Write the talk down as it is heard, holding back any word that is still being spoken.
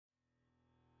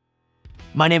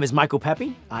My name is Michael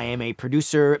Pepe. I am a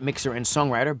producer, mixer, and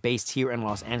songwriter based here in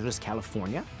Los Angeles,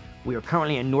 California. We are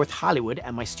currently in North Hollywood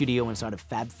at my studio inside of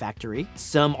Fab Factory.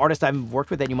 Some artists I've worked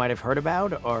with that you might have heard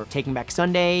about are Taking Back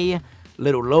Sunday,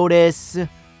 Lil Lotus,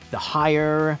 The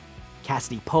Hire,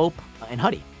 Cassadee Pope, and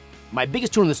HUDDY. My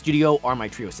biggest tool in the studio are my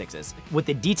Trio 6s. With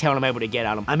the detail I'm able to get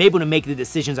out of them, I'm able to make the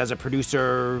decisions as a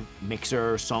producer,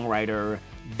 mixer, songwriter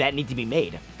that need to be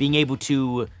made. Being able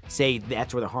to say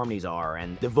that's where the harmonies are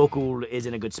and the vocal is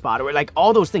in a good spot, or like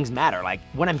all those things matter. Like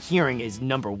what I'm hearing is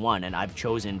number one, and I've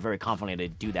chosen very confidently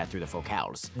to do that through the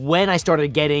vocals. When I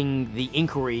started getting the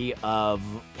inquiry of,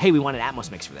 hey, we want an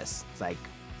Atmos mix for this, it's like,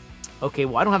 okay,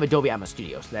 well I don't have Adobe Atmos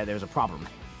Studio, so there's a problem.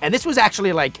 And this was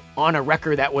actually like on a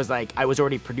record that was like, I was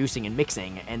already producing and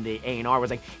mixing, and the A&R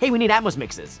was like, hey, we need Atmos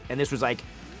mixes. And this was like,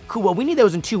 cool, well, we need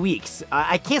those in 2 weeks.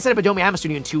 I can't set up Adobe Atmos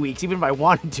Studio in 2 weeks. Even if I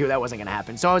wanted to, that wasn't gonna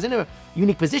happen. So I was in a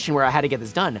unique position where I had to get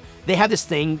this done. They have this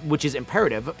thing, which is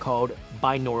imperative, called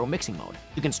binaural mixing mode.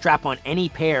 You can strap on any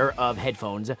pair of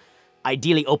headphones,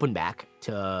 ideally open back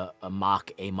to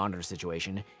mock a monitor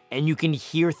situation, and you can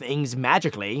hear things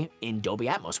magically in Dolby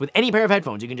Atmos. With any pair of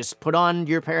headphones, you can just put on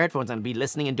your pair of headphones and be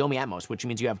listening in Dolby Atmos, which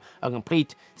means you have a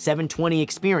complete 720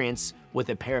 experience with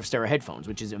a pair of stereo headphones,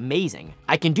 which is amazing.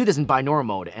 I can do this in binaural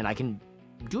mode, and I can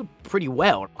do it pretty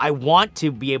well. I want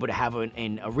to be able to have a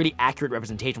really accurate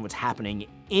representation of what's happening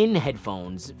in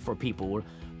headphones for people,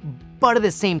 but at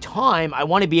the same time, I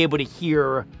want to be able to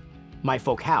hear my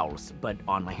vocals, but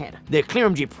on my head. The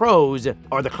ClearMG Pros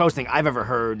are the closest thing I've ever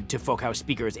heard to vocal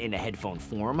speakers in a headphone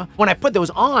form. When I put those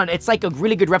on, it's like a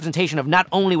really good representation of not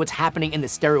only what's happening in the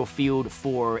stereo field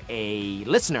for a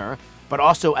listener, but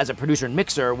also as a producer and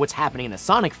mixer, what's happening in the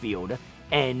sonic field,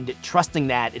 and trusting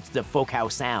that it's the vocal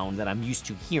sound that I'm used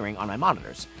to hearing on my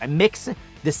monitors. I mix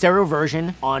the stereo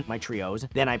version on my trios,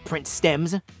 then I print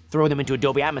stems, throw them into a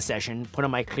Dolby Atmos session, put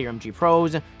on my ClearMG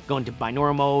Pros, go into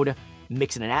binaural mode,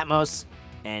 mix it in Atmos,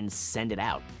 and send it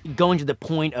out. Going to the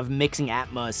point of mixing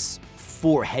Atmos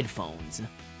for headphones,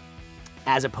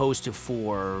 as opposed to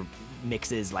for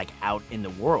mixes like out in the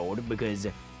world, because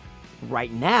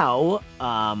right now,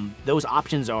 those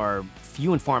options are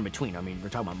few and far in between. I mean, we're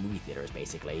talking about movie theaters,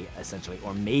 basically, essentially,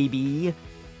 or maybe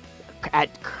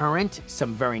at current,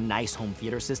 some very nice home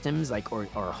theater systems, like, or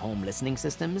home listening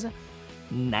systems.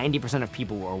 90% of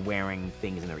people are wearing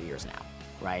things in their ears now,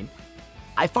 right?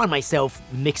 I find myself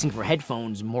mixing for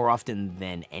headphones more often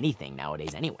than anything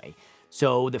nowadays anyway.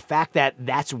 So the fact that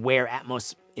that's where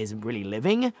Atmos is really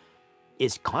living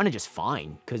is kind of just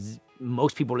fine, because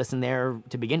most people listen there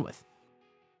to begin with.